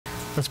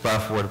Let's bow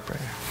for a word of prayer.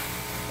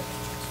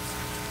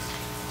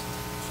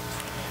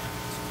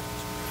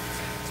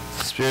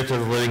 Spirit of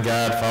the living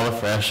God, fall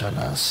afresh on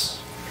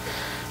us.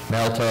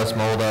 Melt us,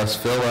 mold us,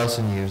 fill us,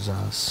 and use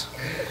us.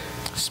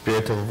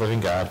 Spirit of the living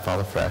God,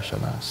 fall afresh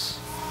on us.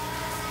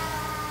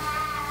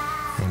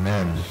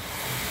 Amen.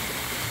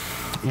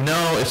 You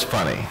know, it's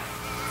funny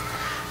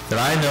that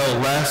I know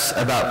less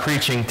about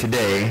preaching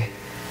today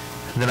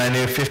than I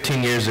knew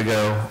 15 years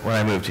ago when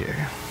I moved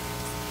here.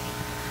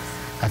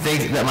 I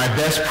think that my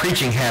best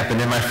preaching happened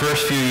in my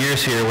first few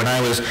years here when I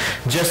was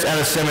just out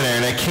of seminary,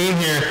 and I came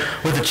here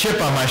with a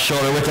chip on my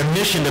shoulder with a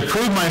mission to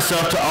prove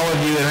myself to all of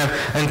you, and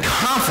I'm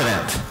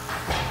confident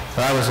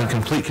that I was in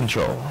complete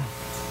control.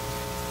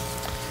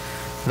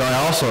 Though I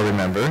also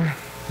remember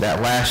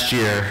that last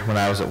year when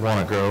I was at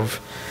Walnut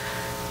Grove,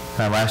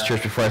 my last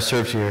church before I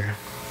served here,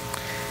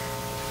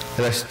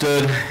 that I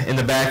stood in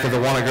the back of the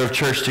Walnut Grove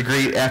Church to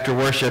greet after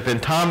worship, and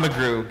Tom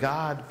McGrew,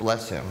 God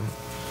bless him,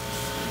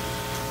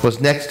 was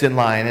next in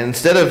line. And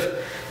instead of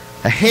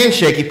a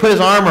handshake, he put his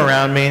arm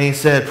around me and he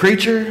said,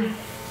 "Preacher,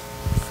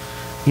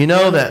 you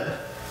know that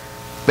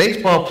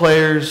baseball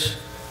players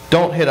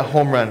don't hit a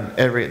home run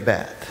every at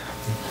bat."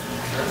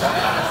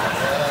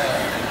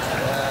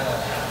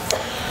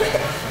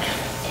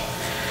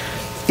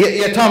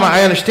 Yeah, Tom,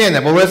 I understand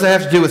that, but what does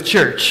that have to do with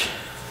church?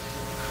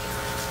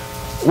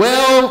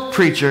 Well,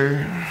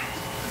 preacher,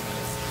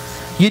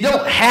 you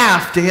don't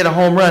have to hit a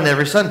home run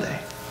every Sunday.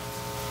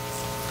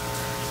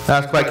 I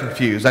was quite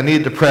confused. I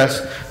needed to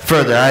press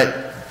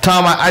further.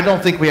 Tom, I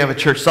don't think we have a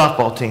church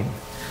softball team.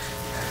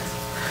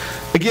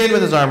 Again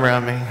with his arm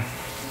around me.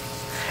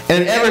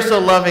 And an ever so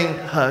loving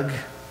hug.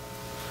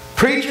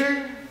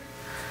 Preacher,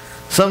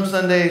 some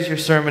Sundays your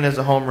sermon is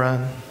a home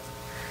run.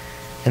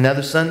 And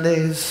other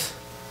Sundays,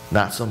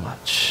 not so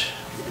much.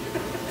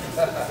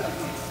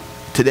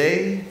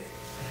 Today,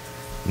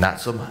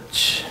 not so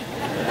much.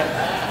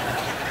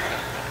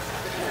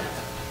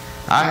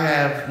 I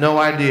have no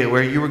idea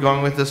where you were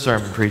going with this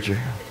sermon, preacher.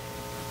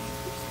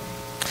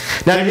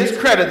 Now, to his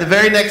credit, the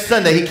very next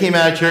Sunday, he came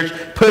out of church,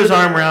 put his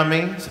arm around me,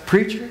 and said,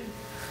 "Preacher,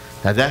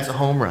 now that's a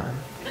home run."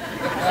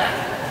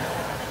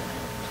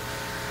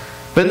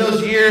 But in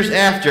those years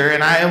after,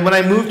 and when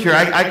I moved here,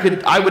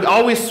 I would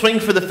always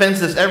swing for the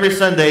fences every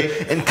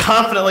Sunday and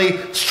confidently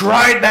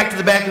stride back to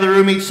the back of the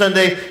room each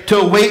Sunday to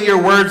await your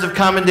words of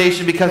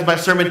commendation because my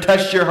sermon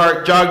touched your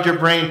heart, jogged your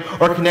brain,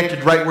 or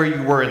connected right where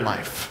you were in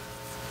life.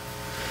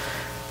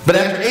 But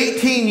after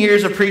 18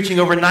 years of preaching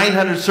over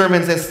 900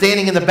 sermons and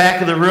standing in the back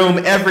of the room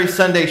every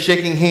Sunday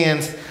shaking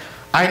hands,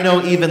 I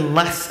know even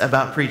less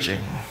about preaching.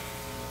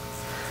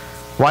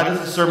 Why does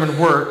a sermon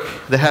work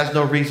that has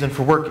no reason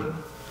for working?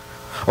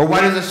 Or why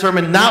does a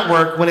sermon not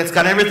work when it's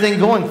got everything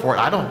going for it?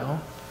 I don't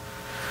know.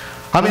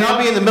 I mean, I'll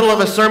be in the middle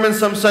of a sermon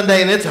some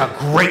Sunday and it's a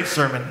great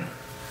sermon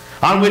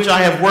on which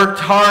I have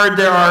worked hard.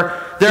 There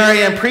I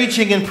am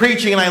preaching,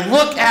 and I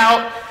look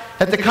out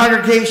at the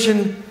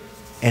congregation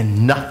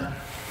and nothing.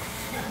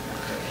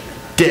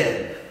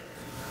 Dead.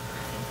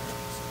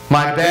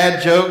 My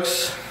bad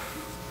jokes,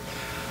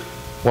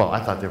 well, I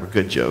thought they were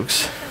good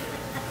jokes.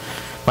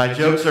 My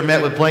jokes are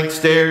met with blank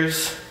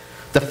stares.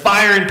 The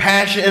fire and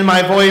passion in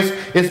my voice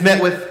is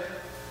met with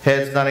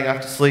heads nodding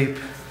off to sleep.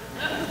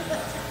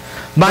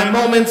 My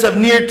moments of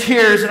near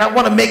tears, and I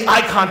want to make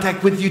eye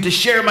contact with you to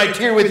share my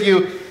tear with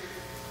you.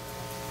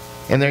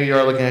 And there you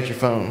are looking at your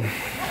phone.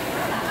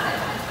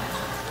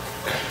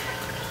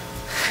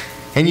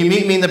 And you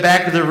meet me in the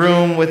back of the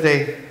room with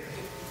a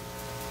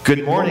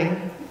 "good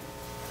morning"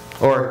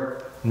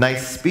 or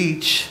 "nice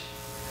speech,"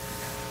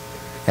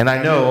 and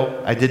I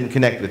know I didn't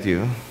connect with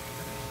you.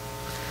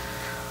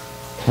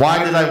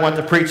 Why did I want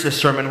to preach this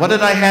sermon? What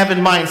did I have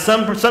in mind?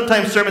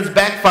 Sometimes sermons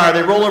backfire.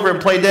 They roll over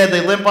and play dead. They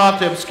limp off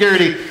to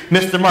obscurity,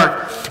 miss the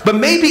mark. But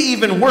maybe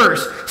even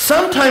worse,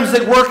 sometimes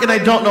they work and I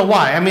don't know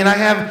why. I mean, I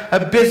have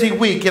a busy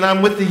week and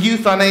I'm with the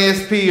youth on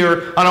ASP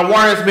or on a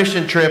Juarez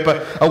mission trip,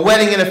 a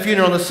wedding and a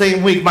funeral in the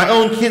same week, my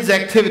own kids'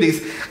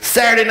 activities.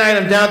 Saturday night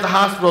I'm down at the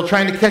hospital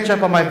trying to catch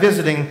up on my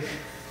visiting.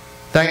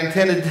 I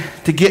intended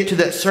to get to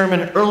that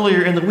sermon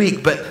earlier in the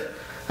week, but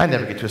I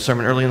never get to a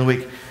sermon early in the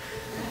week.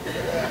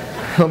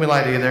 Let me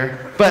lie to you there.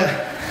 But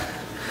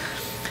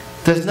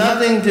there's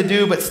nothing to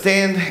do but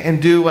stand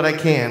and do what I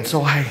can.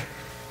 So I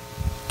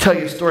tell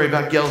you a story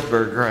about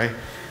Galesburg, or I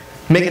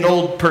make an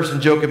old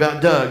person joke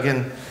about Doug,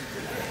 and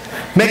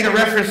make a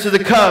reference to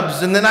the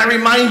Cubs, and then I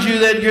remind you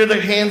that you're the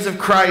hands of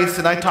Christ,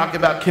 and I talk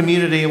about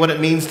community and what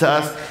it means to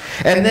us.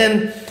 And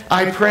then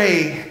I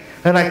pray,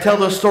 and I tell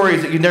those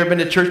stories that you've never been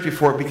to church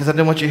before because I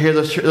didn't want you to hear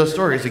those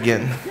stories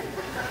again.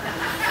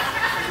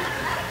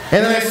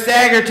 And then I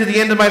stagger to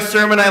the end of my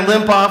sermon. I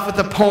limp off with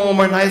a poem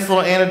or a nice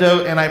little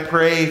anecdote, and I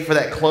pray for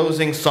that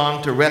closing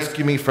song to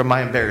rescue me from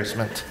my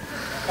embarrassment.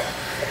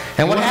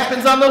 And what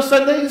happens on those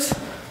Sundays?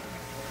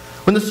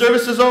 When the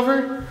service is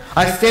over,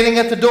 I'm standing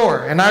at the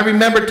door, and I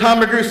remember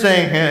Tom McGrew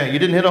saying, "You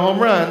didn't hit a home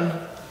run."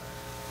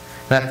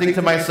 And I think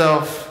to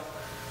myself,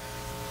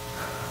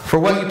 for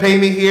what you pay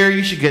me here,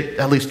 you should get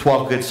at least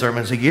 12 good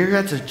sermons a year.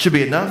 That should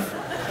be enough.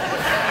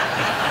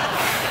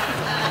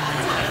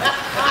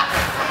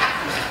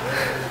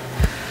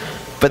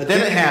 But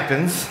then it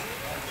happens.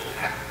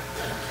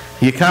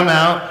 You come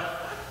out,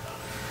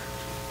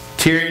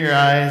 tear in your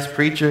eyes,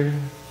 preacher,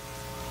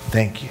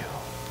 thank you.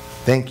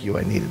 Thank you,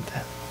 I needed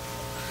that.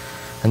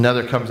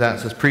 Another comes out and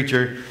says,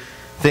 preacher,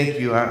 thank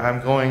you,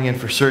 I'm going in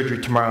for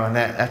surgery tomorrow, and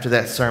after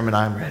that sermon,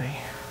 I'm ready.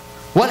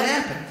 What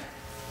happened?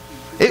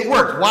 It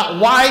worked.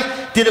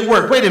 Why did it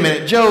work? Wait a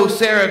minute, Joe,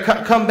 Sarah,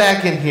 come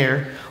back in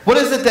here. What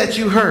is it that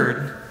you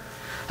heard?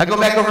 I go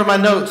back over my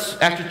notes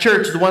after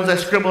church, the ones I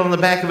scribbled on the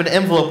back of an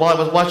envelope while I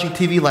was watching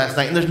TV last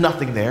night, and there's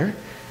nothing there.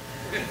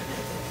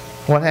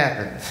 What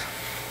happened?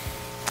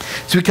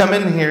 So we come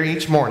in here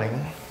each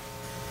morning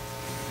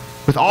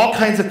with all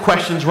kinds of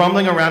questions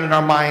rumbling around in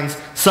our minds,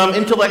 some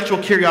intellectual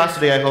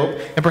curiosity, I hope,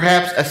 and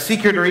perhaps a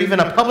secret or even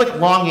a public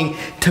longing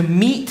to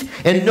meet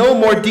and know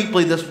more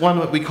deeply this one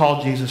that we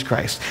call Jesus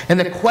Christ. And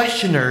the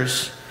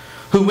questioners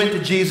who went to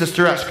Jesus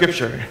throughout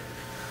Scripture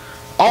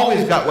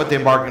always got what they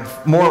bargained,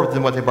 more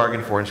than what they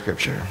bargained for in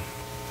Scripture.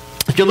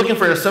 If you're looking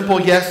for a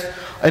simple yes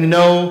and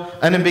no,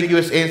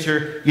 unambiguous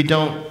answer, you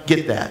don't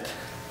get that.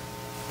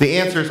 The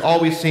answers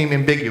always seem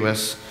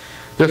ambiguous.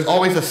 There's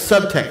always a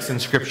subtext in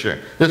Scripture.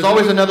 There's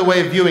always another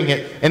way of viewing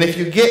it. And if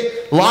you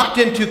get locked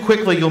in too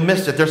quickly, you'll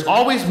miss it. There's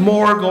always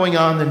more going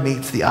on than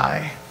meets the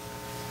eye.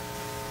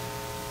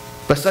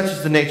 But such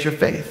is the nature of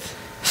faith.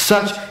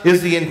 Such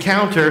is the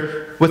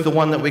encounter with the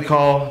one that we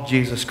call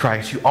Jesus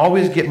Christ. You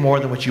always get more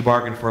than what you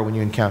bargained for when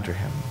you encounter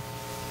him.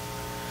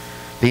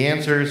 The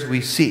answers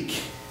we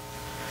seek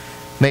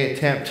may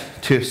attempt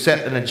to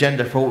set an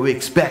agenda for what we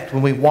expect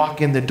when we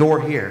walk in the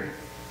door here.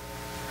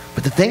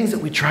 But the things that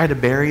we try to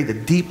bury, the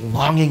deep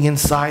longing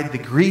inside, the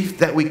grief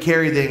that we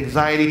carry, the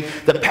anxiety,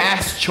 the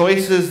past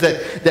choices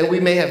that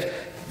we may have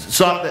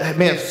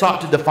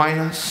sought to define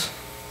us,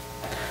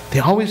 they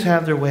always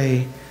have their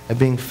way of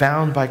being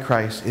found by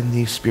Christ in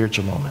these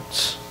spiritual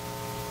moments.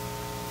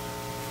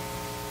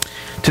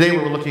 Today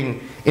we're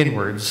looking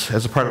inwards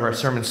as a part of our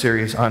sermon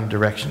series on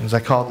directions. I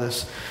call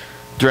this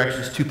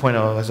Directions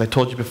 2.0. As I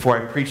told you before,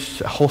 I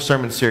preached a whole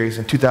sermon series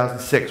in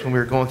 2006 when we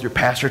were going through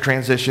pastor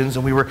transitions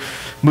and we were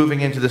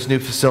moving into this new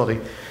facility.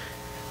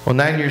 Well,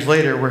 9 years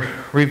later, we're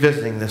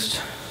revisiting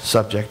this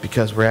subject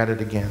because we're at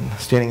it again,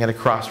 standing at a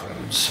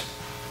crossroads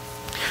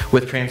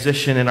with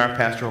transition in our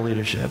pastoral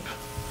leadership.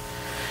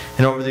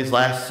 And over these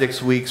last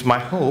 6 weeks, my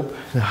hope,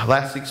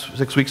 last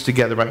six weeks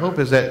together, my hope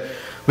is that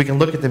we can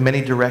look at the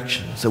many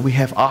directions that we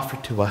have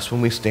offered to us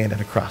when we stand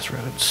at a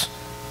crossroads,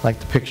 like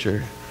the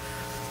picture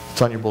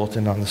that's on your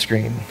bulletin on the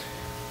screen.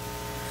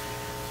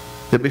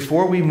 That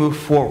before we move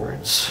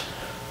forwards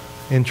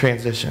in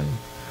transition,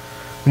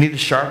 we need to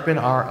sharpen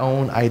our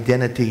own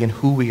identity in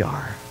who we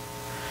are.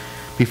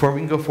 Before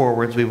we can go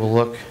forwards, we will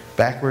look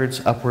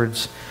backwards,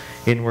 upwards,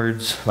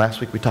 inwards. Last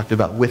week we talked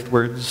about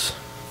withwards.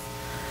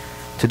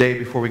 Today,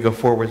 before we go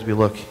forwards, we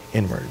look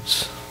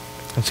inwards.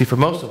 And see, for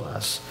most of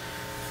us,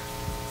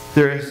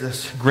 there is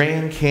this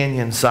Grand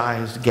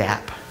Canyon-sized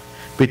gap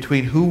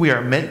between who we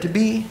are meant to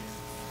be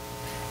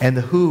and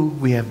the who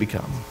we have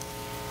become.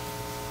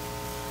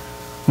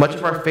 Much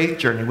of our faith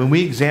journey, when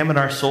we examine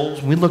our souls,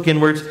 when we look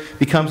inwards,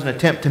 becomes an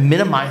attempt to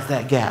minimize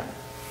that gap.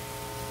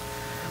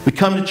 We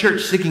come to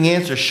church seeking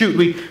answers. Shoot,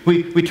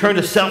 we turn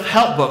to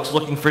self-help books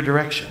looking for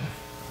direction.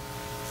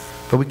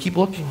 But we keep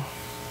looking.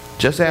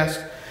 Just ask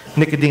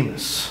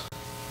Nicodemus,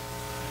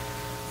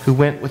 who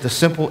went with a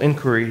simple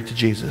inquiry to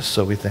Jesus,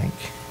 so we think,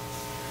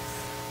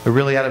 but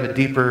really out of a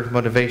deeper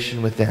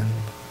motivation within.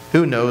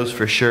 Who knows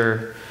for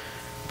sure,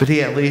 but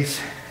he at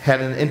least had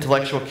an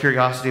intellectual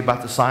curiosity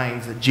about the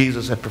signs that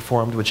Jesus had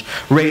performed, which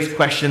raised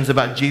questions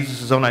about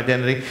Jesus' own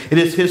identity. It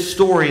is his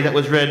story that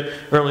was read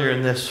earlier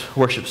in this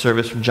worship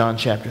service from John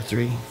chapter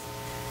 3.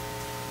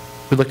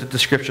 We looked at the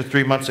scripture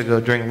 3 months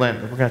ago during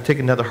Lent, but we're going to take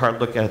another hard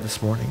look at it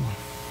this morning.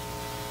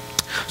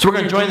 So we're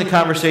going to join the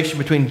conversation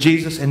between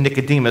Jesus and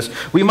Nicodemus.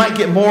 We might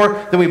get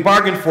more than we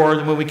bargained for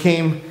than when we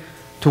came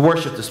to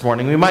worship this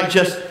morning. We might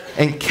just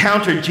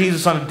encounter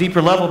Jesus on a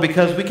deeper level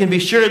because we can be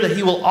sure that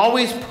he will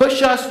always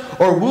push us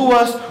or woo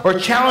us or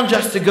challenge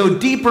us to go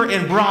deeper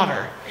and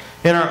broader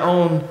in our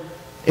own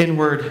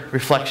inward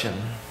reflection.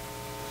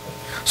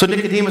 So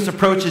Nicodemus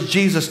approaches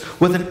Jesus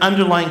with an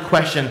underlying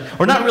question,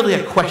 or not really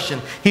a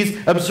question. He's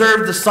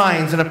observed the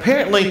signs, and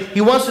apparently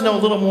he wants to know a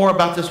little more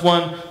about this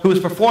one who is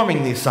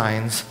performing these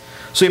signs.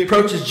 So he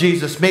approaches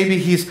Jesus. Maybe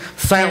he's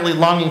silently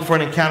longing for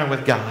an encounter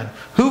with God.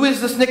 Who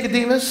is this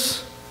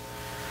Nicodemus?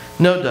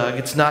 No, Doug,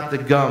 it's not the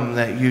gum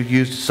that you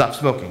use to stop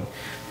smoking.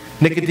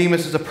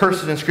 Nicodemus is a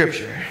person in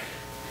Scripture.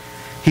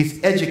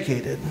 He's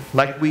educated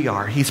like we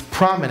are. He's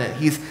prominent.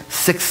 He's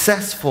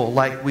successful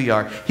like we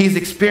are. He's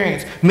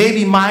experienced,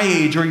 maybe my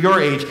age or your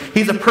age.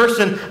 He's a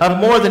person of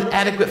more than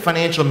adequate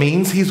financial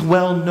means. He's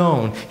well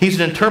known. He's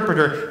an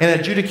interpreter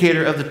and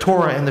adjudicator of the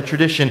Torah and the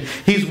tradition.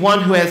 He's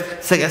one who has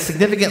a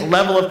significant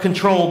level of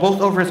control both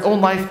over his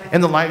own life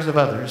and the lives of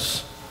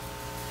others.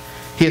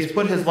 He has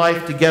put his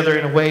life together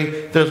in a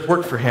way that has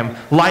worked for him.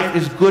 Life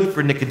is good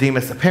for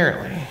Nicodemus,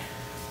 apparently.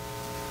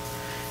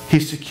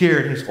 He's secure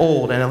and he's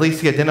old, and at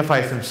least he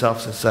identifies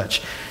himself as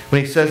such.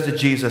 when he says to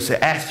Jesus,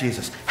 ask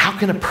Jesus, how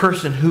can a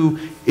person who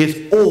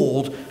is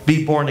old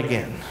be born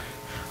again?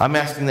 I'm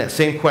asking that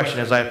same question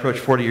as I approach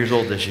 40 years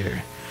old this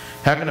year.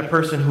 How can a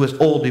person who is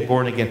old be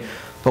born again?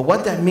 But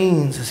what that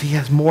means is he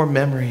has more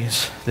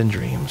memories than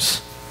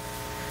dreams.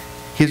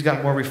 He's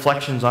got more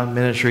reflections on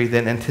ministry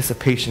than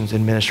anticipations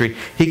in ministry.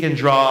 He can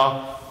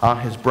draw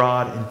on his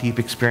broad and deep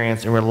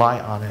experience and rely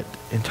on it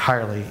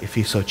entirely if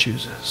he so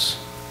chooses.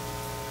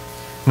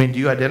 I mean, do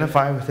you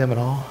identify with him at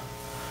all?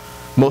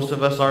 Most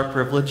of us are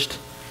privileged.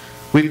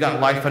 We've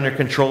got life under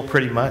control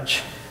pretty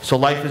much. So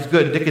life is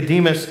good.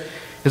 Nicodemus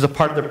is a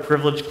part of the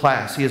privileged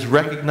class. He is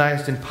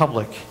recognized in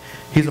public.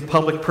 He's a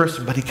public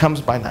person, but he comes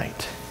by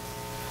night.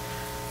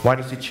 Why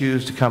does he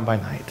choose to come by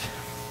night?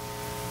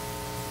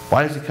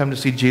 Why does he come to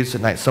see Jesus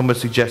at night? Some would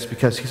suggest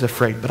because he's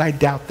afraid, but I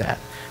doubt that.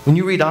 When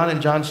you read on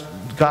in John's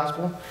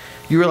gospel,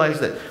 you realize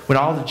that when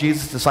all the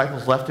Jesus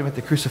disciples left him at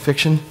the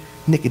crucifixion,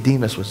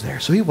 Nicodemus was there,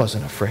 so he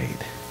wasn't afraid.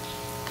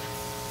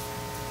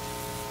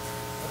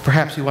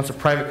 Perhaps he wants a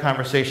private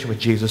conversation with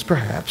Jesus,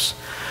 perhaps.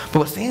 But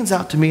what stands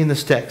out to me in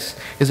this text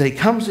is that he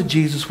comes to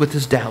Jesus with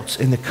his doubts.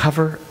 In the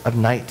cover of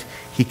night,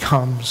 he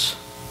comes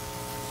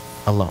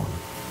alone.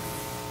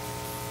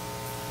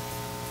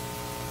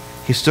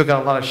 He's still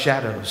got a lot of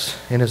shadows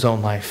in his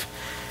own life.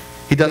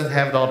 He doesn't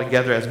have it all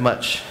together as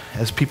much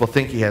as people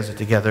think he has it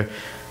together,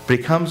 but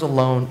he comes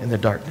alone in the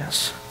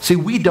darkness. See,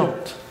 we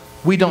don't.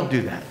 We don't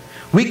do that.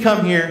 We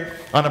come here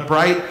on a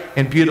bright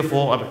and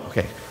beautiful,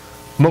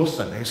 most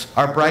Sundays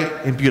are bright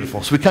and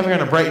beautiful. So we come here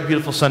on a bright and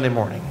beautiful Sunday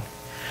morning.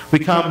 We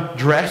come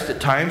dressed at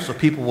times so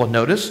people will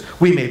notice.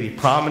 We may be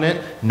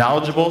prominent,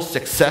 knowledgeable,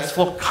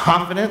 successful,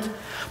 confident,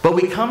 but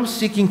we come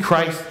seeking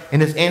Christ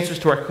and his answers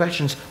to our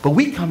questions, but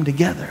we come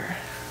together.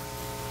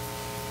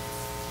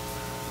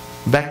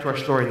 Back to our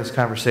story in this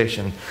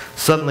conversation.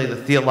 Suddenly the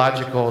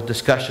theological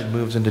discussion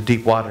moves into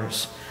deep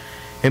waters.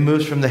 It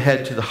moves from the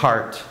head to the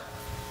heart,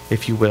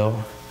 if you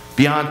will.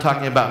 Beyond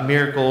talking about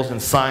miracles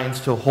and signs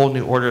to a whole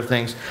new order of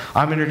things,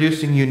 I'm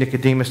introducing you,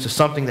 Nicodemus, to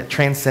something that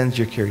transcends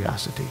your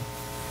curiosity.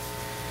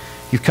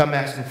 You've come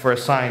asking for a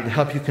sign to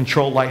help you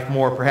control life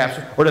more, perhaps,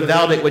 or to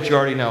validate what you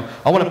already know.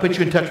 I want to put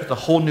you in touch with a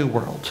whole new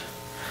world.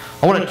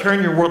 I want to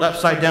turn your world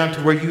upside down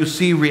to where you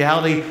see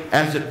reality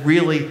as it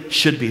really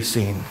should be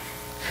seen.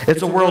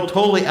 It's a world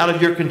totally out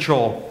of your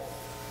control.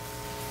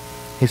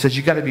 He says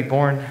you've got to be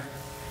born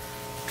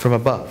from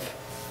above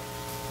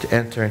to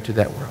enter into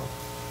that world.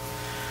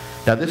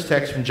 Now, this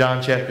text from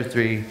John chapter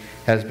 3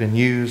 has been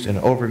used and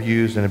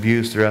overused and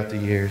abused throughout the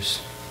years.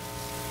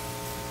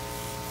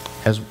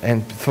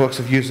 And folks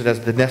have used it as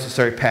the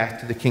necessary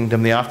path to the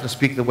kingdom. They often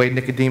speak the way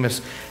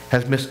Nicodemus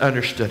has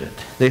misunderstood it.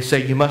 They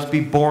say you must be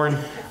born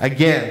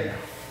again,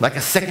 like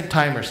a second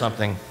time or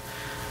something.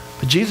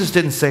 But Jesus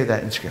didn't say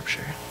that in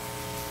Scripture.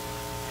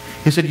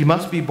 He said you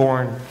must be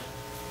born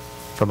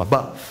from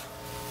above.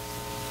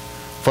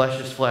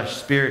 Flesh is flesh,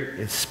 spirit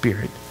is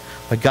spirit.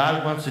 What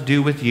God wants to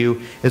do with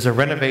you is a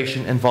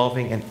renovation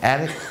involving an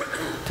attic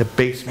to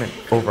basement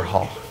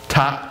overhaul.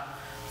 Top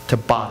to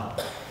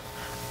bottom.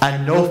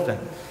 Anothen.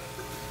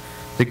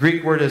 The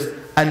Greek word is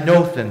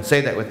anothen.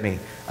 Say that with me.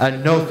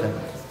 Anothen.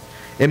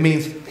 It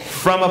means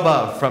from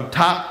above, from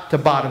top to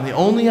bottom. The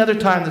only other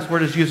time this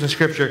word is used in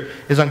Scripture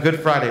is on Good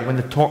Friday when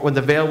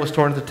the veil was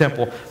torn at the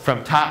temple.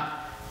 From top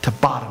to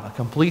bottom. A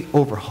complete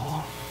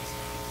overhaul.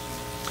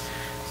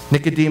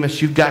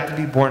 Nicodemus, you've got to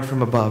be born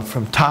from above,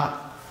 from top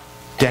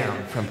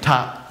down, from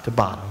top to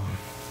bottom.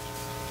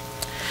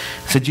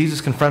 So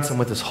Jesus confronts him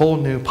with this whole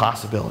new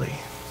possibility.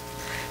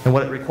 And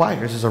what it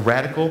requires is a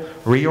radical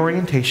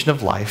reorientation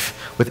of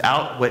life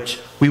without which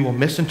we will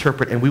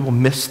misinterpret and we will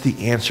miss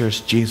the answers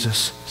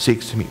Jesus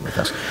seeks to meet with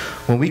us.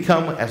 When we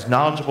come as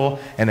knowledgeable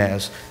and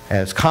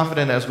as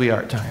confident as we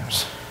are at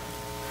times,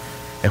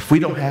 if we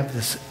don't have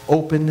this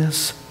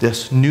openness,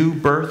 this new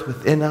birth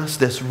within us,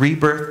 this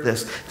rebirth,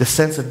 this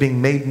sense of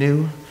being made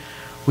new,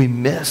 we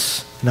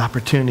miss an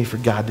opportunity for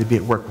God to be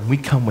at work when we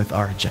come with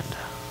our agenda.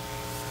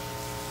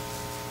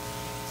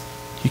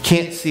 You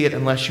can't see it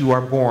unless you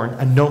are born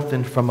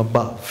anothen from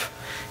above.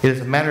 It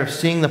is a matter of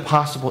seeing the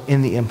possible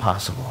in the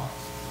impossible.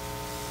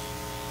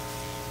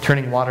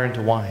 Turning water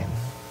into wine.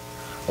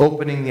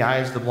 Opening the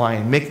eyes of the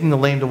blind. Making the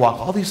lame to walk.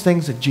 All these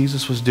things that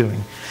Jesus was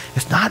doing.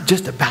 It's not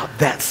just about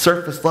that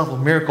surface level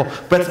miracle,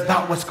 but it's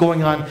about what's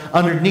going on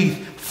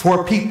underneath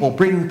for people,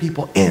 bringing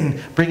people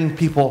in, bringing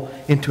people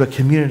into a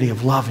community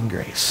of love and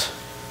grace.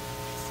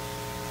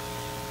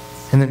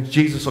 And then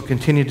Jesus will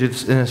continue to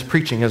in his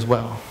preaching as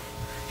well.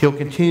 He'll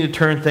continue to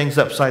turn things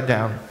upside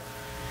down.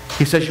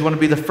 He says you want to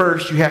be the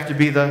first, you have to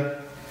be the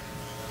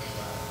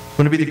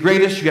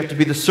greatest, you have to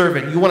be the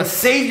servant. You want to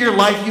save your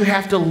life, you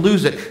have to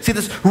lose it. See,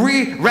 this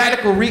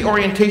radical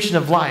reorientation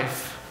of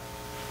life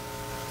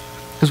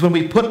is when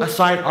we put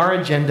aside our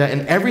agenda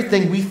and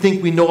everything we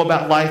think we know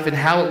about life and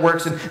how it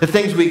works and the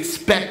things we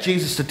expect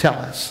Jesus to tell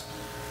us.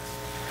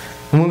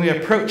 And when we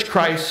approach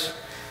Christ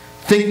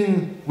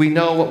thinking we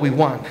know what we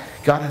want,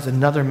 God has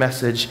another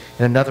message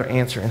and another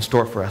answer in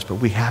store for us, but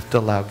we have to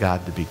allow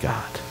God to be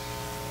God.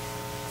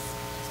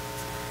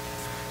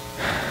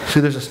 See,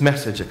 there's this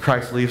message that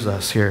Christ leaves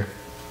us here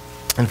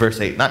In verse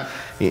 8, John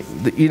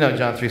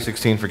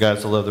 3:16, for God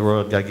so loved the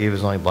world, God gave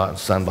his only begotten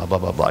Son, blah, blah,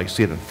 blah, blah. You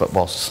see it in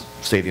football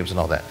stadiums and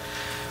all that.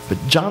 But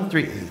John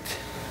 3:8,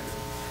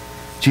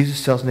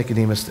 Jesus tells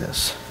Nicodemus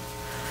this: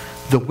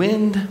 the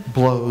wind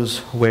blows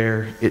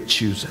where it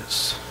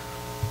chooses.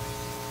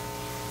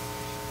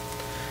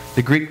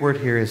 The Greek word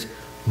here is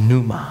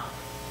pneuma.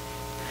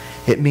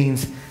 It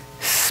means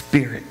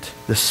spirit,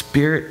 the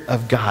Spirit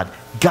of God.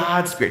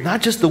 God's Spirit.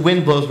 Not just the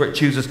wind blows where it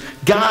chooses.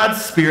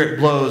 God's Spirit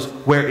blows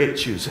where it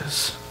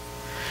chooses.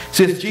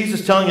 See, it's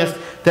Jesus telling us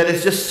that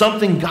it's just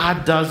something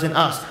God does in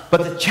us.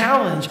 But the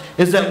challenge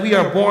is that we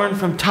are born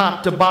from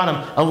top to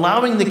bottom,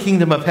 allowing the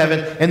kingdom of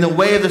heaven and the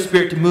way of the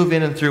Spirit to move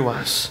in and through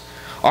us.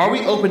 Are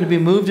we open to be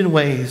moved in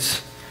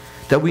ways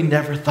that we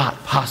never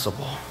thought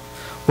possible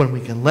when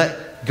we can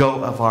let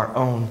go of our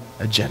own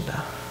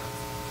agenda?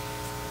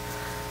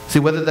 See,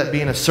 whether that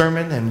be in a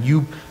sermon and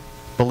you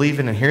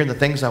believing and hearing the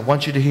things I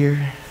want you to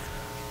hear,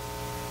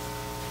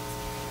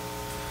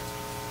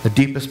 the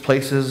deepest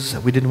places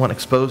that we didn't want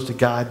exposed to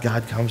God,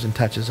 God comes and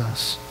touches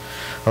us.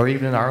 Or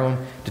even in our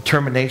own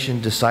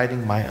determination,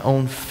 deciding my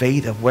own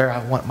fate of where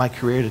I want my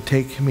career to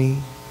take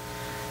me,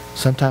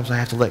 sometimes I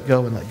have to let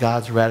go and let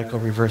God's radical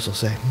reversal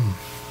say,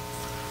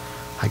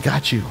 I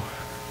got you,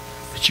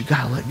 but you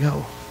got to let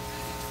go.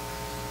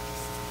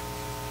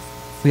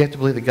 We have to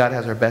believe that God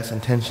has our best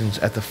intentions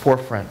at the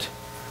forefront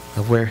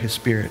of where His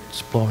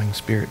Spirit's blowing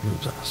Spirit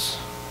moves us.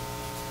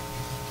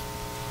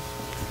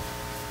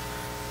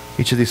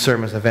 Each of these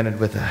sermons I've ended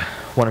with a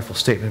wonderful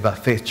statement about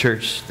Faith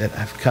Church that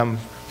have come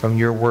from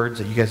your words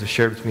that you guys have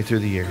shared with me through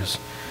the years.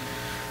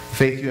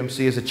 Faith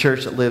UMC is a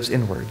church that lives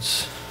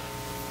inwards.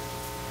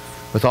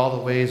 With all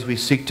the ways we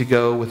seek to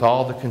go, with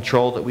all the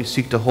control that we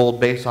seek to hold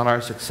based on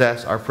our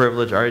success, our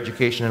privilege, our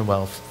education, and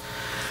wealth,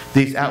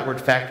 these outward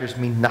factors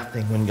mean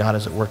nothing when God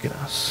is at work in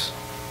us,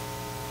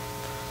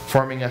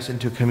 forming us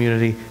into a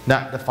community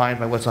not defined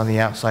by what's on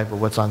the outside, but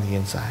what's on the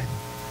inside.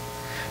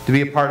 To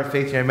be a part of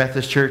Faith United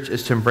Methodist Church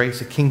is to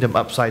embrace a kingdom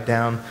upside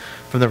down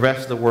from the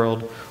rest of the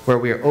world, where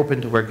we are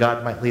open to where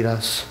God might lead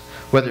us,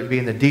 whether it be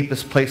in the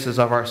deepest places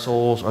of our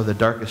souls or the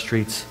darkest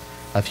streets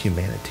of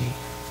humanity.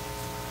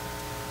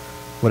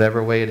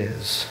 Whatever way it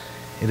is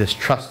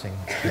trusting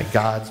that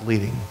God's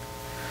leading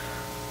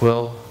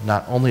will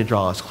not only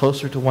draw us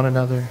closer to one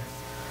another,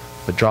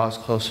 but draw us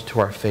closer to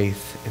our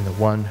faith in the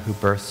one who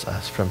births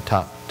us from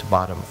top to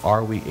bottom.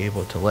 Are we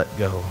able to let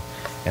go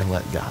and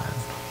let God?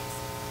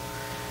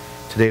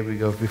 Today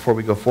before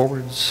we go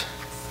forwards,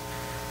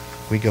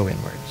 we go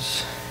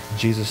inwards. In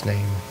Jesus'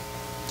 name,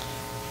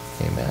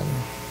 amen.